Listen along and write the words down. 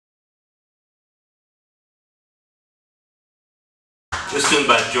This tune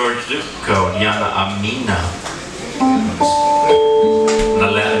by George Duke called Yana Amina. The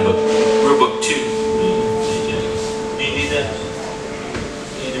Latin book, Rule Book 2. Do you need that?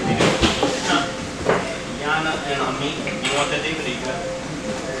 You need to read it. Yana and Amina. You want that DVD? You got it?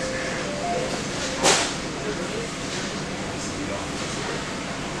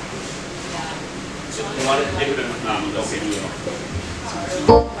 You want it?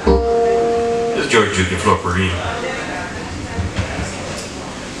 This is George Duke and Flor Perrine.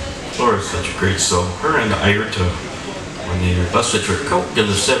 Flora is such a great soul. Her and Ayrton, when they were busted for coke in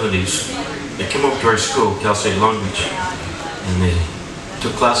the 70s, they came over to our school, Cal State Long Beach, and they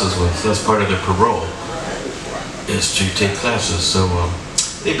took classes with us. That's part of their parole, is to take classes. So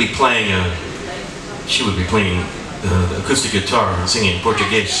they'd be playing, she would be playing the acoustic guitar and singing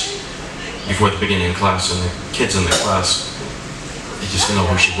Portuguese before the beginning of class, and the kids in the class, they just didn't know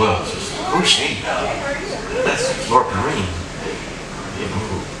who she was. Who's she? That's Flor Perrine. You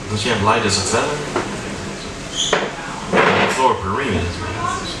know, does she have light as a feather? Flor Perrine is, man.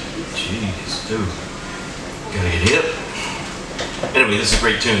 Jeez, dude. Gotta get hip. Anyway, this is a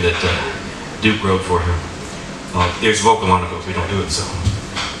great tune that Duke wrote for her. There's vocal on it, but we don't do it, so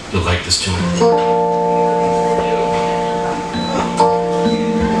you'll like this tune.